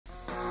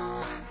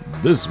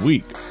This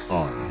week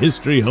on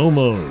History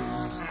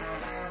Homos.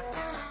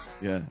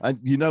 Yeah, and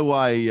you know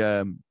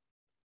why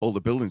all the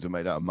buildings are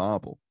made out of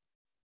marble?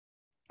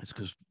 It's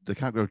because they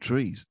can't grow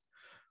trees.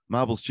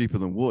 Marble's cheaper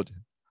than wood.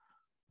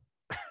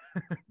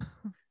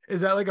 Is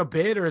that like a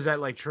bit or is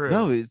that like true?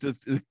 No,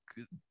 the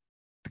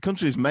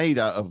country is made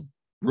out of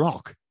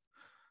rock.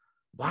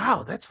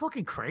 Wow, that's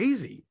fucking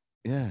crazy.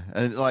 Yeah,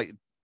 and like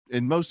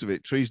in most of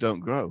it, trees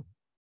don't grow.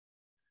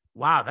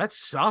 Wow, that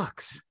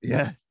sucks.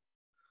 Yeah.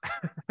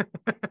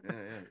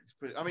 It's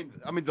pretty, I mean,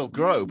 they'll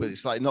grow, but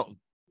it's like not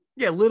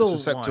little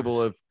susceptible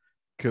ones. of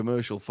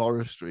commercial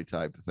forestry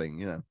type of thing,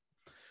 you know.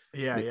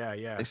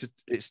 Yeah.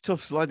 It's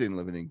tough sledding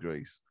living in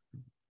Greece.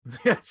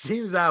 It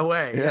seems that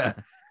way. Yeah.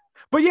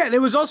 But yeah, and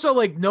it was also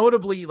like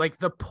notably like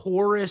the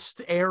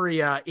poorest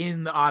area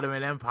in the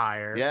Ottoman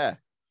Empire. Yeah.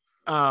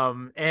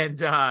 And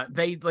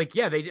they like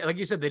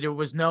you said, there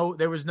was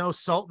no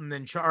sultan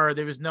in charge,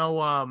 there was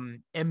no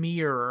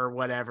emir or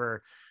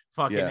whatever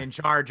fucking in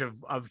charge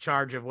of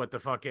what the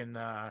fucking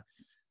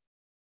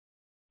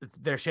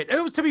their shit.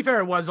 It was, to be fair,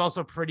 it was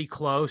also pretty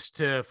close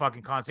to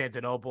fucking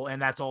Constantinople, and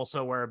that's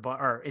also where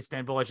or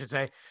Istanbul, I should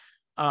say.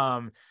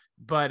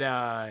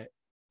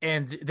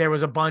 And there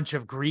was a bunch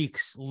of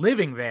Greeks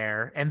living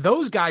there, and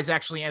those guys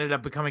actually ended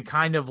up becoming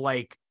kind of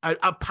like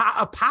a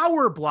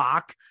power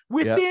block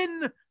within.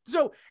 Yep.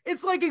 So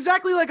it's like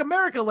exactly like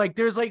America. Like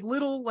there's like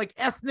little like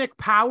ethnic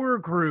power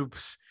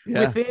groups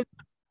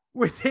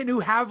within who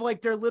have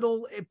like their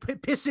little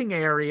pissing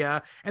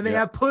area, and they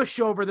have push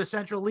over the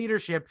central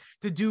leadership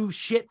to do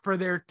shit for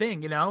their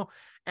thing, you know?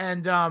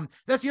 And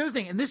that's the other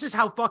thing. And this is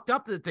how fucked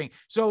up the thing.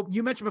 So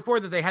you mentioned before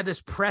that they had this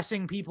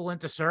pressing people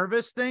into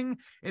service thing,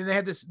 and they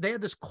had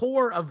this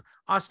core of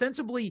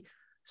ostensibly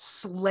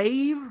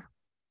slave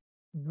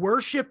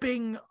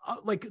worshipping,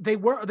 like they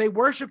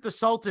worshiped the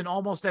Sultan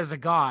almost as a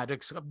god,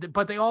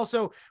 but they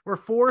also were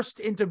forced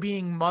into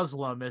being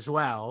Muslim as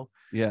well.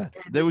 Yeah,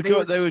 they would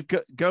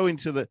go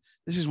into the.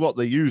 This is what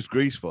they used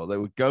Greece for. They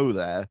would go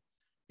there,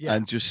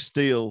 and just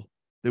steal.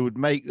 They would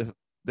make a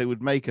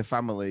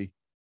family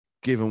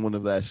give him one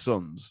of their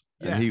sons,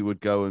 and he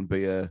would go and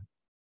be a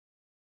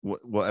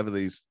whatever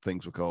these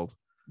things were called.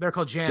 They're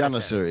called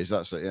janissaries.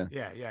 That's it.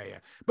 Yeah.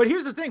 But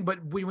here's the thing.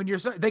 But when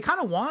they kind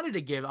of wanted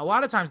to give, a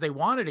lot of times they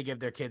wanted to give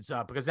their kids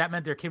up because that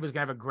meant their kid was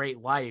gonna have a great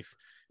life.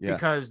 Yeah.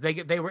 Because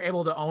they were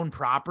able to own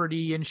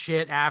property and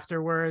shit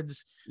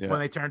afterwards when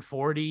they turned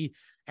 40,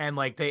 and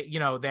like they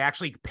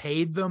actually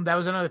paid them. That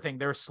was another thing.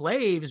 They're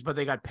slaves, but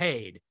they got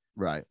paid.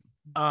 Right.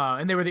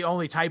 And they were the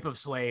only type of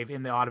slave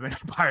in the Ottoman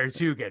Empire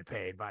to get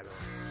paid, by the way.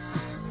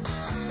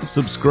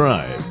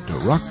 Subscribe to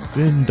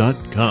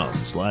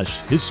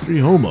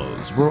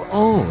rockfin.com/historyhomos for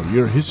all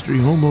your History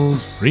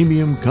Homos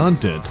premium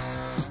content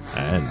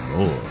and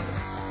more.